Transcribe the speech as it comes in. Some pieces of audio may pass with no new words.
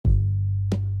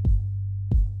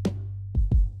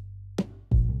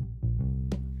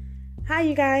Hi,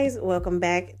 you guys. Welcome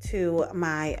back to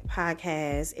my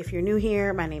podcast. If you're new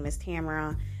here, my name is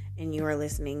Tamara, and you are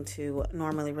listening to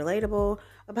Normally Relatable,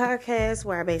 a podcast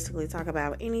where I basically talk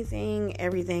about anything,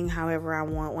 everything, however I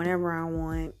want, whenever I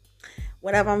want,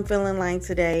 whatever I'm feeling like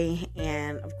today.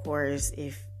 And of course,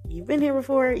 if you've been here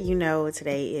before, you know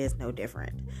today is no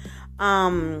different.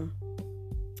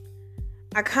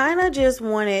 I kind of just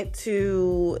wanted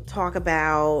to talk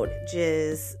about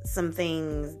just some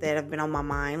things that have been on my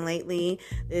mind lately.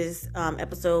 This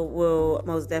episode will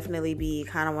most definitely be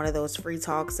kind of one of those free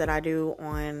talks that I do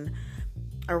on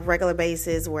a regular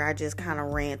basis where I just kind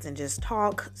of rant and just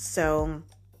talk. So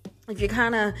if you're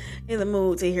kind of in the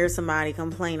mood to hear somebody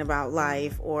complain about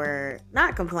life or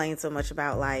not complain so much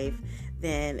about life,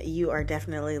 then you are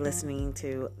definitely listening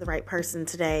to the right person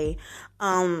today.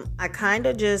 I kind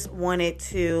of just wanted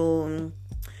to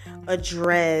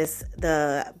address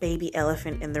the baby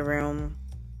elephant in the room.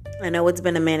 I know it's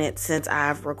been a minute since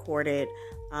I've recorded,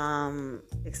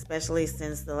 especially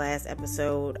since the last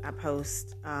episode I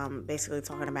post, basically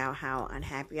talking about how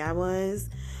unhappy I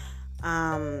was.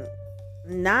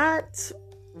 Not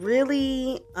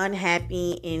really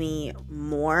unhappy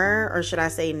anymore, or should I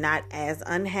say not as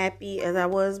unhappy as I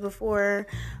was before.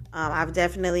 I've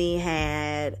definitely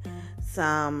had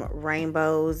some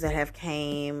rainbows that have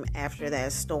came after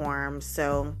that storm,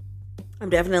 so I'm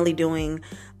definitely doing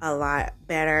a lot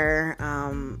better.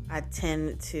 I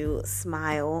tend to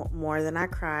smile more than I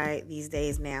cry these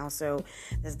days now. So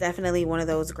that's definitely one of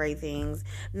those great things.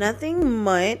 Nothing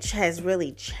much has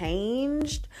really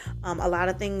changed. A lot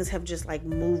of things have just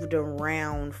moved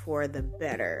around for the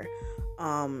better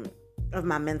of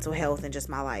my mental health and just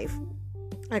my life.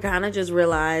 I kind of just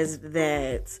realized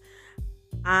that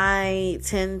I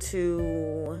tend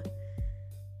to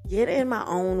get in my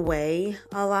own way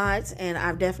a lot, and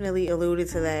I've definitely alluded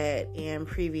to that in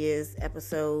previous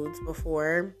episodes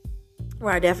before,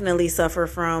 where I definitely suffer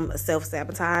from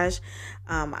self-sabotage.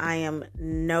 I am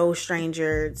no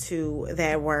stranger to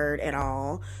that word at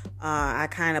all. I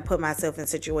kind of put myself in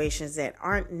situations that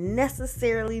aren't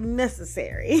necessarily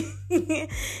necessary.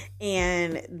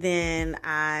 And then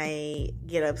I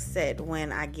get upset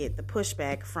when I get the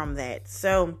pushback from that.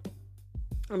 So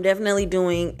I'm definitely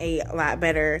doing a lot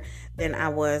better than I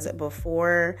was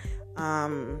before.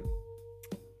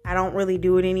 I don't really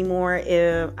do it anymore.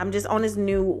 If I'm just on this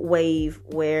new wave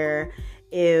where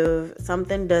if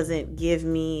something doesn't give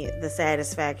me the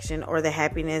satisfaction or the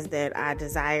happiness that I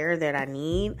desire, that I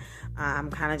need, I'm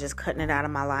kind of just cutting it out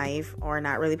of my life or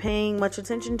not really paying much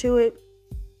attention to it.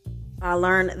 I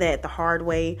learned that the hard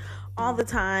way all the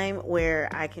time, where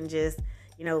I can just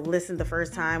listen the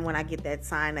first time when I get that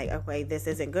sign like, okay, this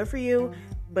isn't good for you.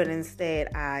 But instead,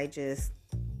 I just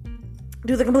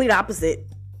do the complete opposite,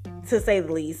 to say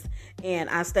the least. And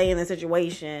I stay in the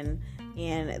situation,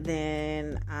 and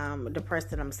then I'm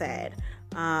depressed and I'm sad.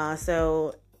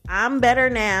 So I'm better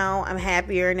now. I'm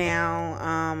happier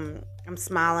now. I'm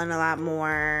smiling a lot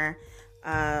more.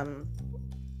 Yeah,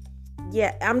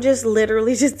 I'm just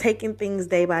literally just taking things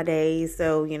day by day.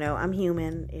 So, I'm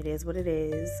human. It is what it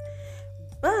is.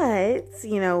 But,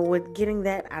 with getting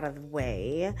that out of the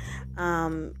way,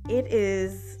 it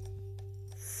is,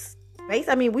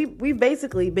 we've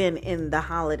basically been in the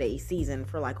holiday season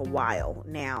for a while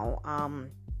now,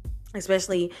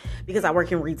 especially because I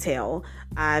work in retail.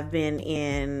 I've been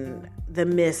in the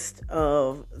midst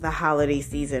of the holiday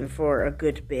season for a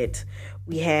good bit.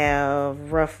 We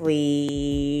have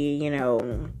roughly,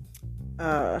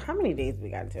 how many days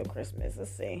we got until Christmas? Let's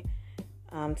see.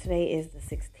 Today is the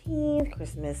 16th.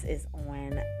 Christmas is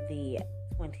on the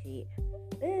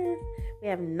 25th. We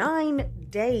have 9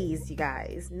 days, you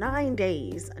guys. 9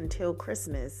 days until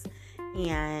Christmas.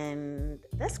 And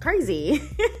that's crazy.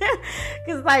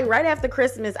 Because, right after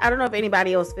Christmas, I don't know if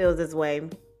anybody else feels this way.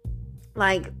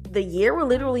 The year will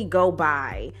literally go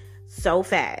by so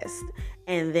fast.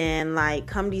 And then,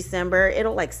 come December,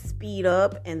 it'll, speed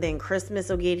up. And then Christmas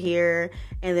will get here.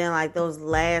 And then, those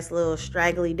last little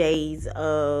straggly days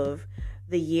of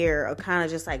the year will kind of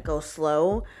just, go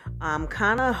slow. I'm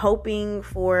kind of hoping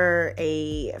for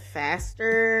a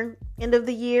faster end of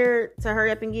the year to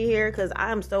hurry up and get here. Because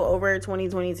I'm so over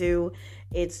 2022.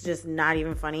 It's just not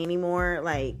even funny anymore.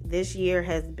 This year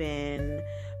has been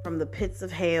from the pits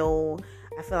of hell.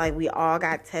 I feel like we all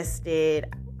got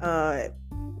tested,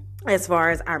 as far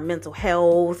as our mental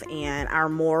health and our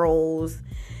morals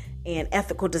and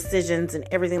ethical decisions and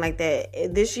everything like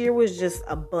that. This year was just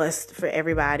a bust for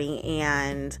everybody,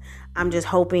 and I'm just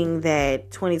hoping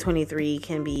that 2023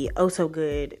 can be oh so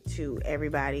good to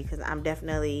everybody, because I'm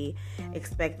definitely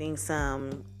expecting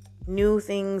some new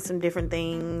things, some different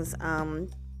things,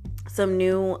 some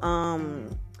new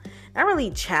not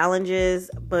really challenges,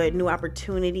 but new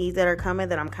opportunities that are coming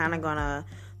that I'm kind of gonna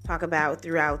talk about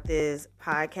throughout this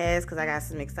podcast, because I got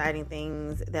some exciting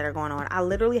things that are going on. I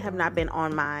literally have not been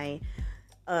on my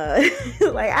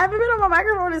like I haven't been on my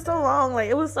microphone in so long. Like,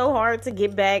 it was so hard to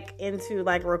get back into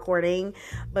like recording.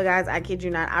 But guys, I kid you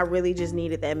not, I really just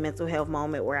needed that mental health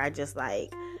moment where I just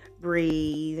like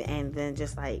breathe and then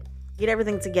just like get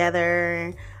everything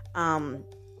together.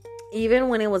 Even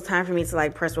when it was time for me to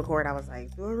like press record, I was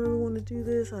like, do I really want to do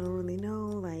this? I don't really know.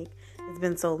 Like, it's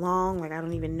been so long. Like, I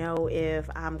don't even know if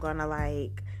I'm gonna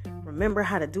like remember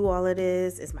how to do all of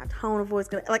this. Is my tone of voice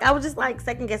gonna, like, I was just like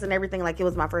second guessing everything like it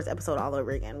was my first episode all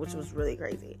over again, which was really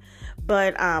crazy.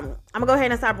 But I'm gonna go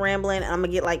ahead and stop rambling, and I'm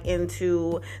gonna get like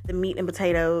into the meat and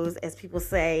potatoes, as people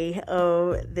say,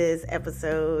 of this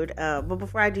episode. But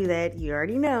before I do that, you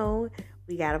already know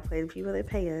we gotta play the people that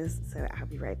pay us. So I'll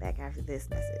be right back after this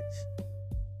message.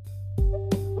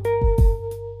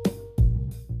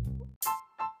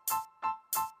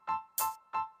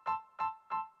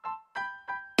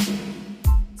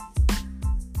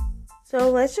 So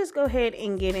let's just go ahead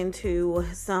and get into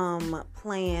some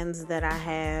plans that I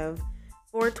have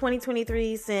for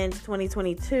 2023, since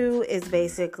 2022 is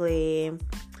basically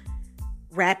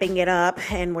wrapping it up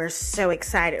and we're so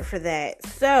excited for that.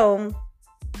 So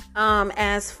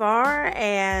as far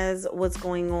as what's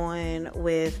going on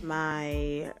with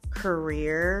my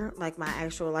career, like my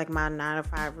actual, like my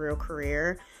 9-to-5 real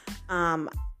career,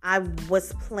 I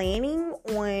was planning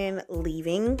on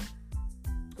leaving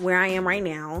where I am right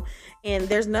now, and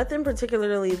there's nothing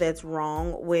particularly that's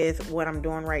wrong with what I'm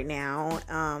doing right now.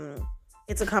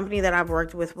 It's a company that I've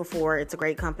worked with before. It's a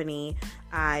great company.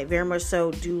 I very much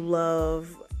so do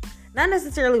love, not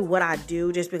necessarily what I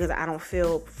do, just because I don't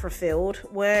feel fulfilled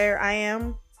where I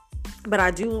am, but I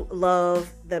do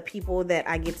love the people that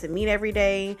I get to meet every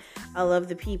day. I love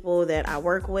the people that I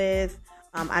work with.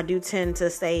 I do tend to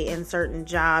stay in certain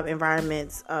job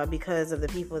environments because of the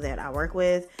people that I work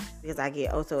with, because I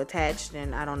get also attached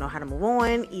and I don't know how to move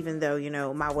on, even though, you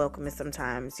know, my welcome is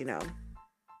sometimes, you know,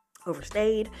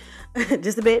 overstayed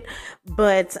just a bit.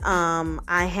 But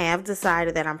I have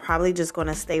decided that I'm probably just going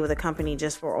to stay with a company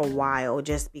just for a while,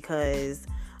 just because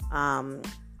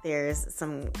there's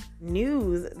some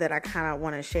news that I kind of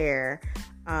want to share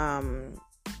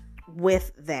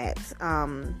with that.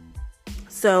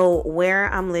 So where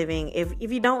I'm living, if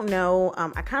you don't know,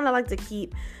 I kind of like to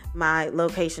keep my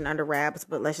location under wraps,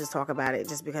 but let's just talk about it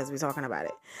just because we're talking about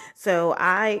it. So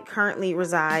I currently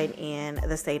reside in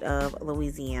the state of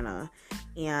Louisiana,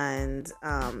 and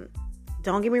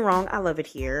don't get me wrong, I love it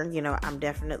here. You know, I'm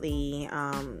definitely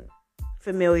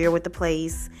familiar with the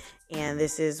place, and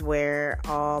this is where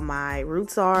all my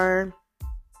roots are.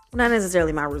 Not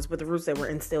necessarily my roots, but the roots that were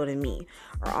instilled in me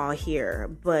are all here.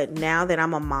 But now that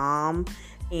I'm a mom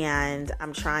and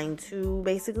I'm trying to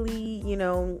basically, you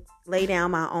know, lay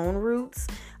down my own roots,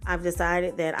 I've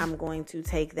decided that I'm going to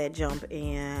take that jump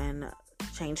and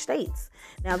change states.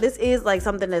 Now, this is like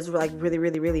something that's like really,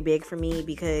 really, really big for me,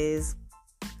 because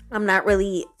I'm not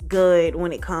really good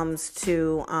when it comes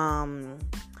to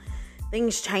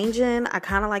things changing. I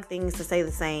kind of like things to stay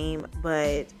the same,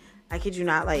 but I kid you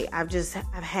not, like I've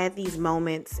had these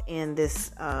moments in this,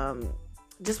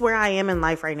 just where I am in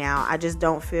life right now. I just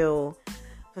don't feel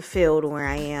fulfilled where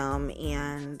I am,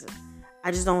 and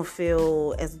I just don't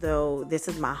feel as though this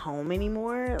is my home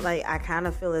anymore. Like, I kind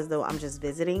of feel as though I'm just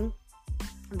visiting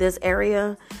this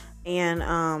area, and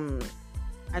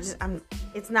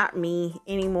it's not me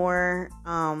anymore.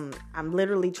 I'm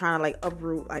literally trying to like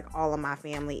uproot like all of my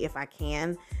family if I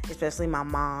can, especially my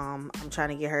mom. I'm trying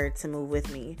to get her to move with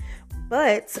me.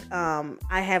 But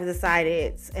I have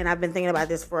decided, and I've been thinking about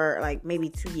this for like maybe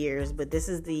 2 years, but this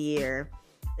is the year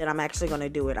that I'm actually going to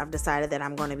do it. I've decided that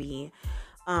I'm going to be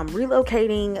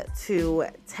relocating to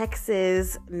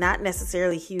Texas, not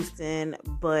necessarily Houston,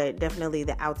 but definitely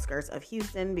the outskirts of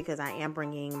Houston, because I am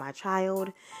bringing my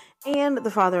child, and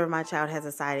the father of my child has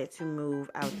decided to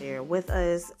move out there with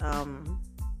us.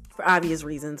 For obvious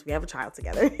reasons, we have a child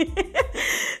together.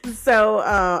 So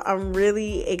I'm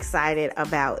really excited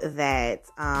about that.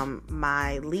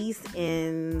 My lease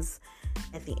ends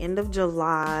at the end of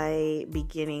July,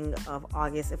 beginning of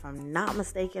August, if I'm not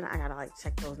mistaken. I gotta like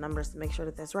check those numbers to make sure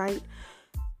that that's right.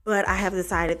 But I have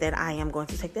decided that I am going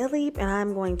to take that leap, and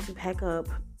I'm going to pack up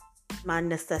my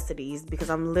necessities, because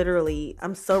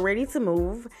I'm so ready to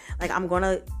move. Like, I'm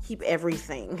gonna keep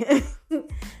everything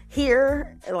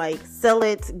here, like sell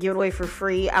it, give it away for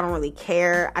free. I don't really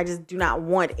care. I just do not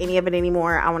want any of it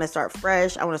anymore. I want to start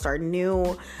fresh. I want to start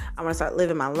new. I want to start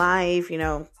living my life, you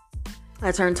know.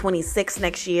 I turn 26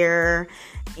 next year,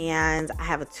 and I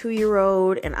have a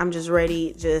 2-year-old, and I'm just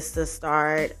ready just to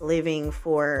start living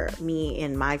for me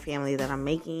and my family that I'm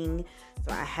making.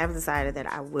 So I have decided that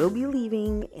I will be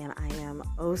leaving, and I am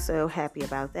oh so happy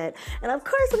about that. And of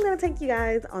course, I'm going to take you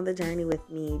guys on the journey with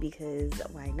me, because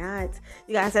why not?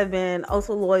 You guys have been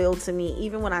also loyal to me.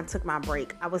 Even when I took my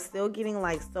break, I was still getting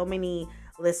like so many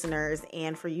listeners,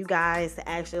 and for you guys to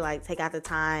actually like take out the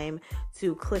time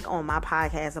to click on my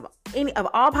podcast, of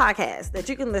all podcasts that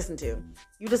you can listen to,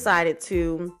 you decided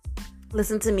to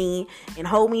listen to me and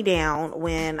hold me down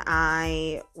when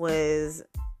I was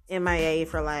MIA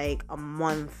for like a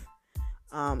month.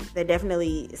 That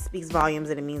definitely speaks volumes,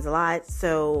 and it means a lot.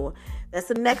 So that's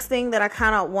the next thing that I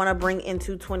kind of want to bring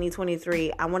into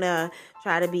 2023. I want to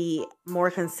try to be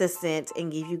more consistent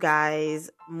and give you guys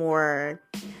more,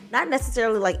 not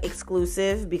necessarily like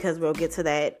exclusive, because we'll get to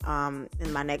that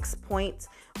in my next point,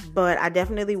 but I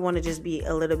definitely want to just be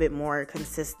a little bit more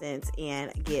consistent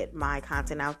and get my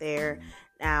content out there.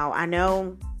 Now, I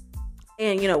know,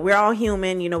 and we're all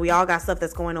human, we all got stuff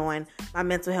that's going on. My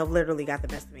mental health literally got the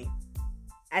best of me.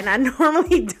 And I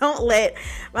normally don't let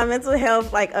my mental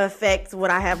health like affect what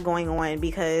I have going on,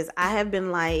 because I have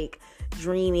been like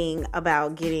dreaming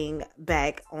about getting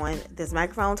back on this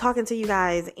microphone talking to you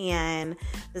guys, and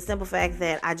the simple fact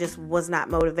that I just was not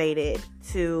motivated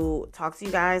to talk to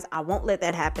you guys, I won't let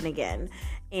that happen again.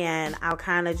 And I'll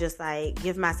kind of just like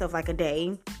give myself like a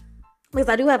day, because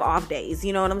I do have off days,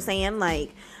 you know what I'm saying?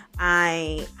 Like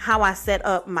how I set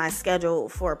up my schedule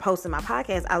for posting my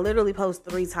podcast, I literally post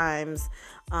 3 times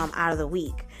out of the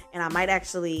week. And I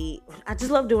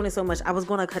just love doing it so much. I was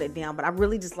going to cut it down, but I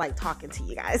really just like talking to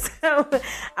you guys. So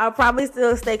I'll probably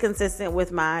still stay consistent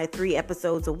with my 3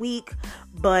 episodes a week,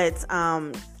 but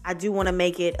I do want to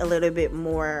make it a little bit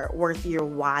more worth your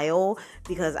while,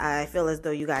 because I feel as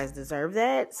though you guys deserve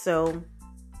that. So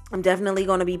I'm definitely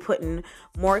going to be putting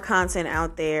more content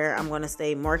out there. I'm going to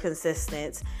stay more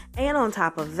consistent. And on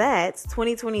top of that,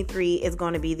 2023 is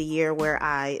going to be the year where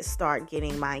I start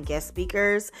getting my guest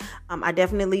speakers. I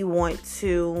definitely want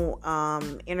to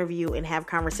interview and have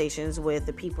conversations with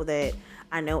the people that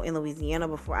I know in Louisiana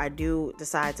before I do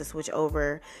decide to switch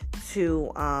over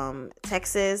to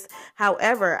Texas.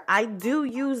 However, I do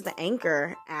use the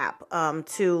Anchor app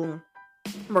to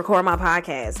record my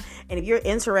podcast. And if you're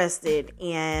interested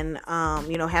in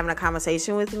having a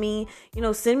conversation with me,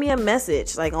 send me a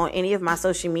message like on any of my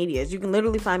social medias. You can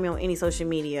literally find me on any social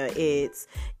media. It's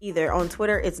either on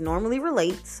Twitter, it's Normally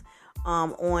Relates.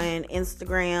 On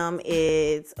Instagram,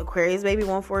 it's Aquarius Baby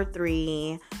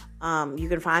 143. You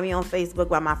can find me on Facebook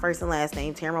by my first and last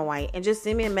name, Tamara White, and just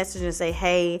send me a message and say,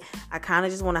 hey, I kind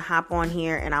of just want to hop on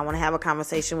here and I want to have a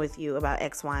conversation with you about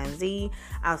X, Y, and Z.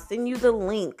 I'll send you the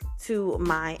link to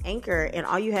my Anchor, and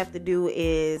all you have to do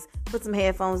is put some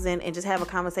headphones in and just have a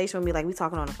conversation with me like we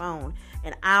talking on the phone,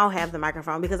 and I'll have the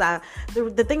microphone, because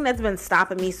the thing that's been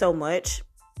stopping me so much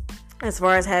as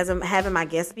far as having my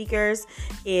guest speakers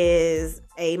is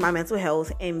A, my mental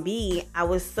health, and B, I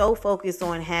was so focused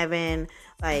on having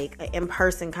like an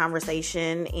in-person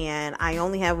conversation, and I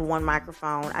only have one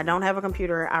microphone. I don't have a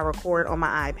computer. I record on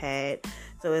my iPad.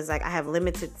 So it's like I have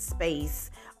limited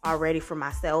space already for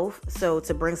myself. So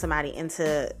to bring somebody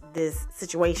into this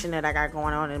situation that I got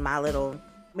going on in my little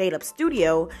made-up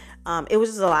studio, it was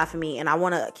just a lot for me, and I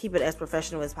want to keep it as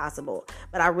professional as possible.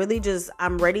 But I'm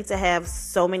ready to have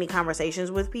so many conversations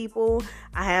with people.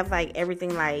 I have like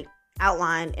everything like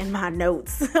outlined in my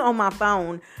notes on my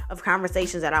phone of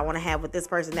conversations that I want to have with this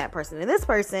person, that person, and this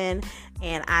person,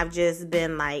 and I've just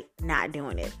been like not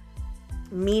doing it.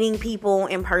 Meeting people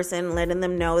in person, letting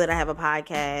them know that I have a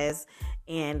podcast,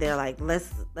 and they're like,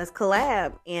 let's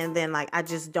collab, and then like I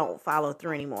just don't follow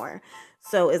through anymore.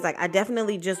 So it's like I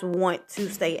definitely just want to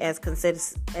stay as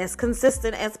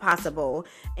consistent as possible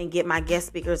and get my guest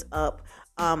speakers up.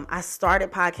 I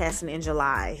started podcasting in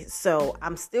July, so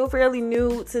I'm still fairly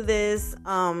new to this.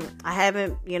 I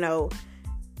haven't,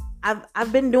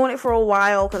 I've been doing it for a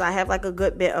while, because I have like a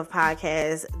good bit of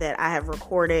podcasts that I have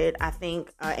recorded. I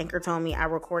think Anchor told me I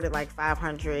recorded like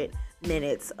 500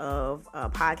 minutes of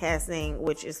podcasting,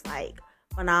 which is like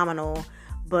phenomenal,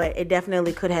 but it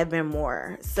definitely could have been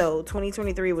more. So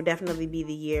 2023 would definitely be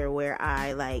the year where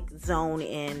I like zone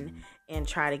in and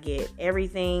try to get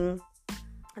everything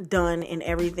done and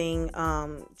everything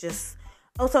just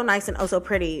oh so nice and oh so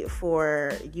pretty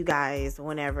for you guys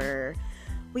whenever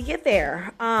we get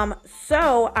there.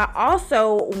 So I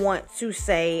also want to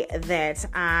say that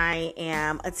I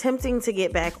am attempting to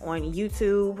get back on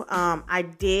YouTube.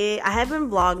 I have been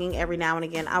vlogging every now and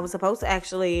again. I was supposed to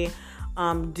actually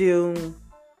do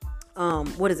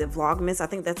what is it, Vlogmas, I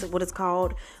think that's what it's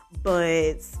called.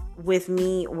 But with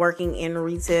me working in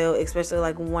retail, especially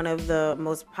like one of the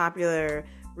most popular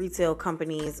retail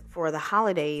companies for the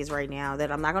holidays right now,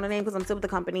 that I'm not going to name because I'm still with the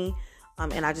company,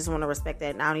 and I just want to respect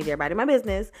that, and I don't need everybody in my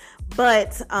business,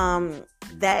 but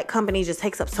that company just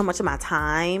takes up so much of my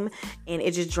time, and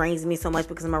it just drains me so much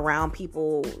because I'm around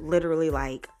people literally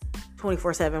like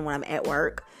 24/7 when I'm at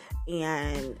work.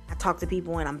 And I talk to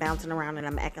people and I'm bouncing around and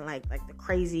I'm acting like the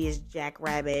craziest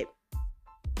jackrabbit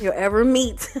you'll ever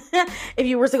meet if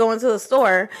you were to go into a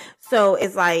store. So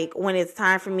it's like when it's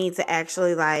time for me to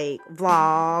actually like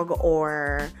vlog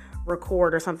or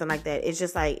record or something like that, it's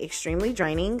just like extremely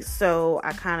draining. So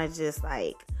I kind of just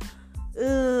like,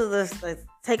 let's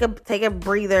take a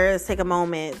breather, let's take a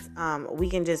moment.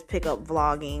 We can just pick up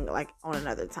vlogging like on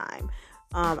another time.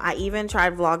 I even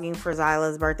tried vlogging for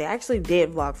Zyla's birthday. I actually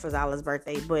did vlog for Zyla's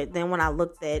birthday, but then when I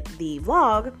looked at the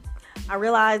vlog, I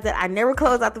realized that I never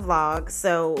closed out the vlog.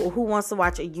 So who wants to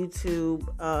watch a YouTube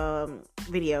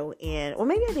video? Or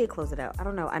maybe I did close it out. I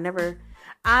don't know.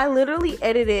 I literally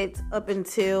edited up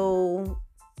until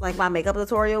like my makeup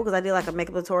tutorial, because I did like a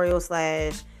makeup tutorial /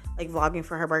 like vlogging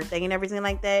for her birthday and everything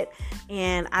like that.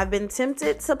 And I've been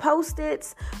tempted to post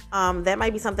it. That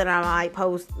might be something I might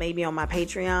post maybe on my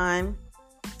Patreon,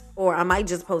 or I might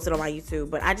just post it on my YouTube.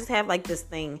 But I just have like this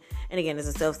thing, and again, it's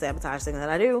a self-sabotage thing that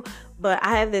I do, but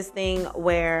I have this thing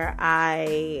where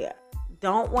I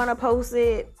don't want to post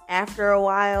it after a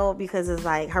while, because it's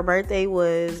like her birthday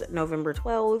was November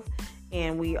 12th,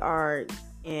 and we are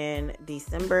in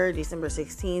December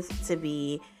 16th to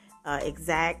be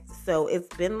exact. So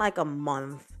it's been like a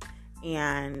month,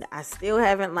 and I still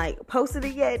haven't like posted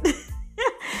it yet.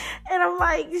 And I'm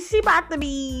like, she about to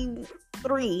be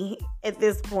 3 at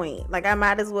this point. Like, I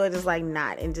might as well just like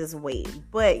not and just wait.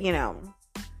 But you know,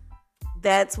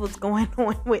 that's what's going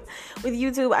on with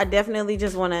YouTube. I definitely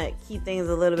just want to keep things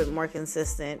a little bit more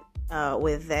consistent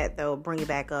with that, though. Bring it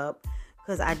back up,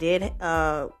 because I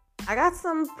got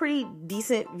some pretty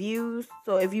decent views.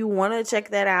 So if you want to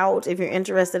check that out, if you're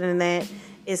interested in that,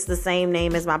 it's the same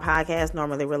name as my podcast,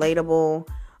 Normally Relatable.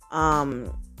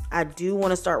 I do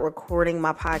want to start recording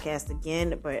my podcast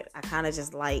again, but I kind of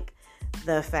just like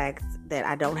the fact that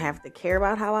I don't have to care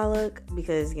about how I look,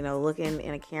 because, you know, looking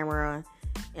in a camera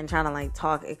and trying to like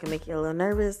talk, it can make you a little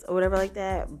nervous or whatever like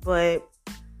that. But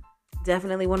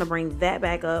definitely want to bring that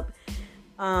back up.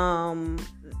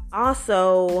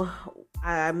 Also,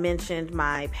 I mentioned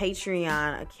my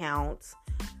Patreon account.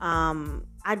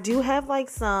 I do have like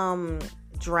some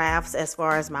drafts as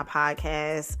far as my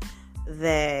podcast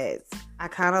that I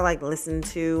kind of like listened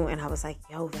to, and I was like,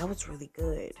 yo, that was really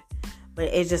good. But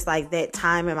it's just like that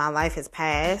time in my life has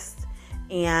passed,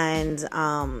 and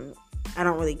I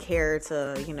don't really care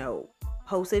to, you know,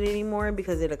 post it anymore,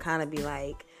 because it'll kind of be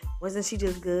like, wasn't she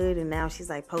just good? And now she's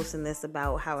like posting this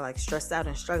about how like stressed out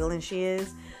and struggling she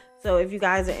is. So if you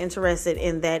guys are interested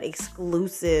in that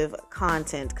exclusive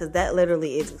content, because that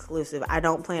literally is exclusive, I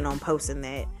don't plan on posting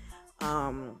that,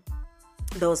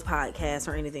 those podcasts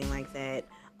or anything like that,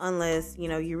 unless, you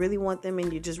know, you really want them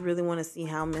and you just really want to see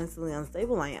how mentally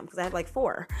unstable I am. Because I have like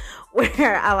 4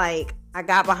 where I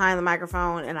got behind the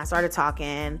microphone and I started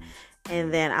talking,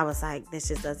 and then I was like, this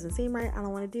just doesn't seem right. I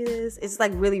don't want to do this. It's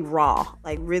like really raw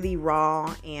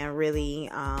and really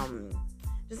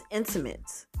just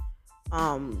intimate.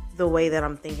 The way that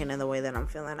I'm thinking and the way that I'm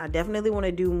feeling. I definitely want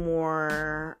to do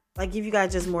more, like give you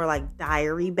guys just more like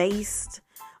diary based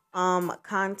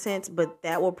content, but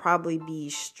that will probably be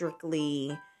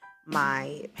strictly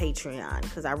my Patreon,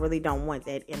 because I really don't want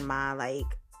that in my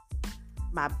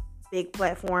big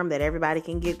platform that everybody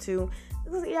can get to.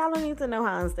 Because y'all don't need to know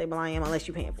how unstable I am unless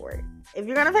you're paying for it. If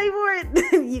you're gonna pay for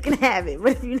it, you can have it.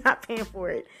 But if you're not paying for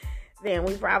it, then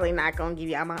we probably not gonna give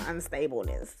y'all my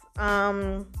unstableness.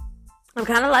 I'm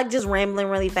kind of like just rambling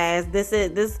really fast. This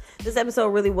episode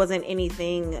really wasn't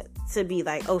anything to be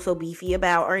like so beefy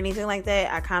about or anything like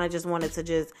that. I kind of just wanted to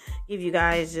just give you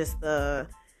guys just the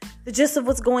gist of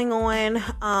what's going on.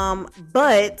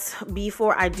 But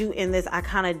before I do end this, I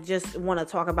kind of just want to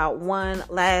talk about one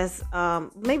last,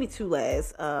 maybe 2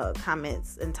 last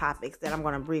comments and topics that I'm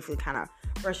going to briefly kind of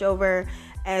brush over.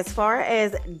 As far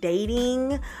as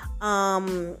dating,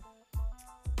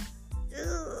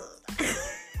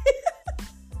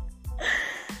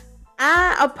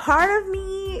 a part of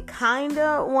me kind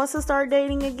of wants to start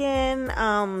dating again.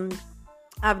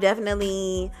 I've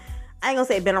definitely, I ain't gonna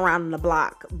say been around the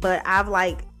block, but I've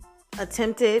like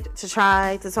attempted to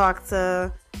try to talk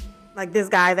to like this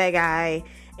guy, that guy,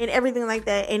 and everything like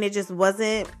that, and it just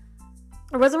wasn't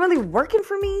really working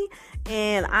for me.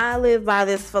 And I live by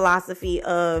this philosophy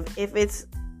of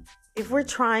if if we're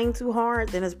trying too hard,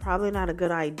 then it's probably not a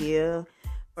good idea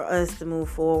for us to move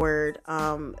forward.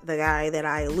 The guy that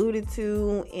I alluded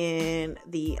to in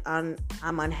the I'm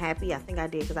Unhappy, I think I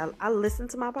did because I listened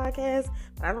to my podcast,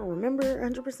 but I don't remember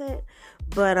 100%.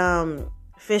 But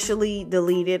officially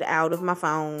deleted out of my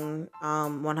phone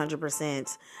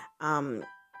 100%.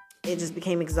 It just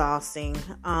became exhausting.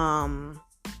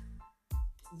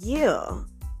 Yeah.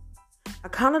 I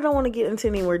kind of don't want to get into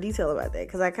any more detail about that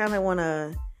because I kind of want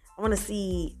to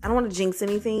see, I don't want to jinx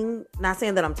anything. Not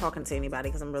saying that I'm talking to anybody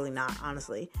because I'm really not,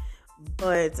 honestly.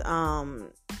 But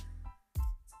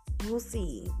we'll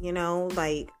see,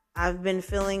 like I've been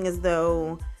feeling as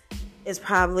though it's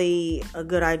probably a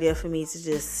good idea for me to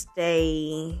just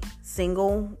stay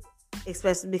single,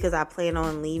 especially because I plan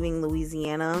on leaving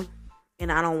Louisiana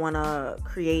and I don't want to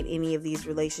create any of these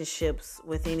relationships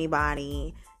with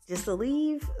anybody just to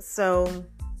leave. So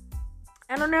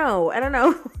I don't know. I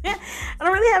don't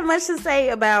really have much to say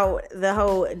about the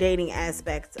whole dating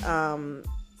aspect.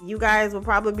 You guys will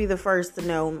probably be the first to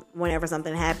know whenever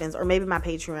something happens, or maybe my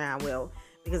Patreon will.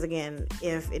 Because again,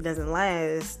 if it doesn't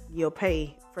last, you'll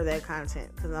pay for that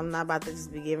content. Because I'm not about to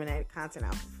just be giving that content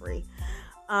out for free.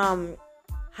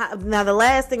 Now, the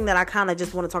last thing that I kind of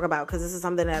just want to talk about, because this is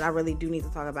something that I really do need to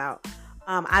talk about.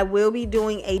 I will be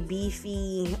doing a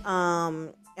beefy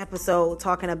episode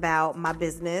talking about my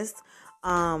business.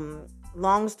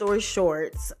 Long story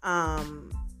short,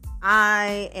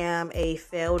 I am a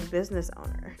failed business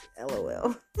owner.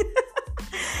 LOL.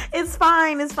 It's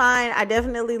fine. I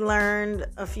definitely learned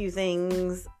a few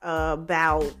things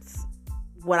about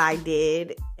what I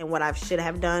did and what I should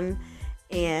have done.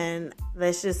 And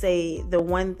let's just say the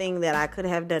one thing that I could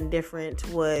have done different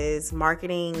was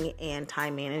marketing and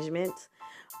time management.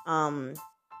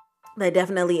 That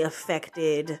definitely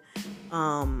affected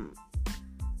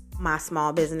my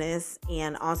small business.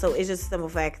 And also it's just the simple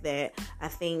fact that I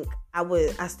think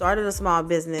I started a small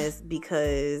business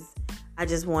because I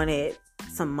just wanted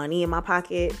some money in my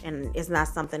pocket, and it's not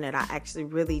something that I actually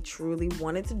really truly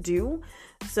wanted to do.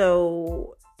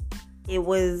 So it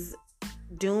was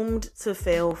doomed to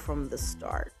fail from the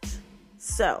start.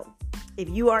 So if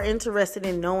you are interested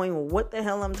in knowing what the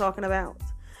hell I'm talking about,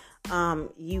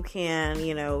 you can,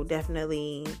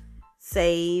 definitely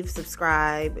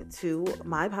subscribe to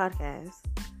my podcast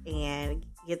and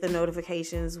get the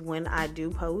notifications when I do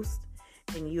post,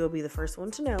 and you'll be the first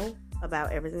one to know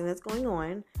about everything that's going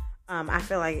on. I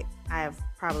feel like I've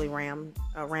probably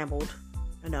rambled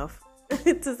enough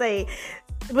to say,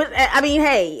 but I mean,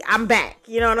 hey, I'm back.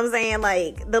 You know what I'm saying?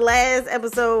 Like, the last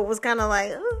episode was kind of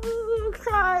like, ooh,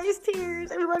 cries,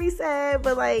 tears, everybody's sad,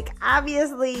 but like,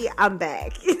 obviously I'm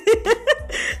back.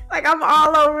 Like, I'm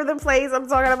all over the place. I'm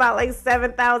talking about like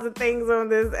 7,000 things on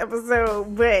this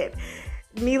episode, but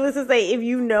needless to say, if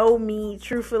you know me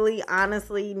truthfully,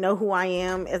 honestly, know who I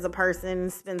am as a person,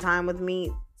 spend time with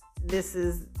me, this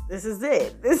is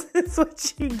it. This is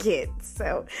what you get.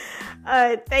 So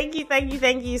thank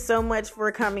you so much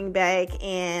for coming back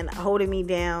and holding me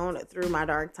down through my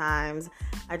dark times.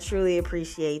 I truly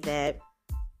appreciate that.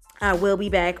 I will be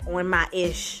back on my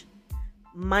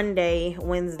Monday,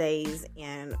 Wednesdays,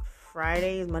 and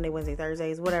Fridays. Monday, Wednesday,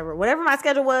 Thursdays, whatever my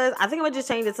schedule was. I think I'm gonna just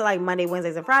change it to like Monday,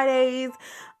 Wednesdays, and Fridays.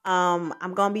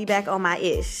 I'm gonna be back on my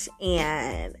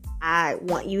and I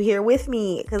want you here with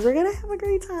me because we're gonna have a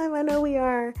great time. I know we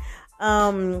are.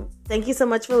 Thank you so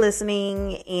much for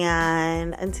listening,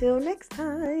 and until next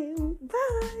time,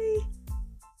 bye.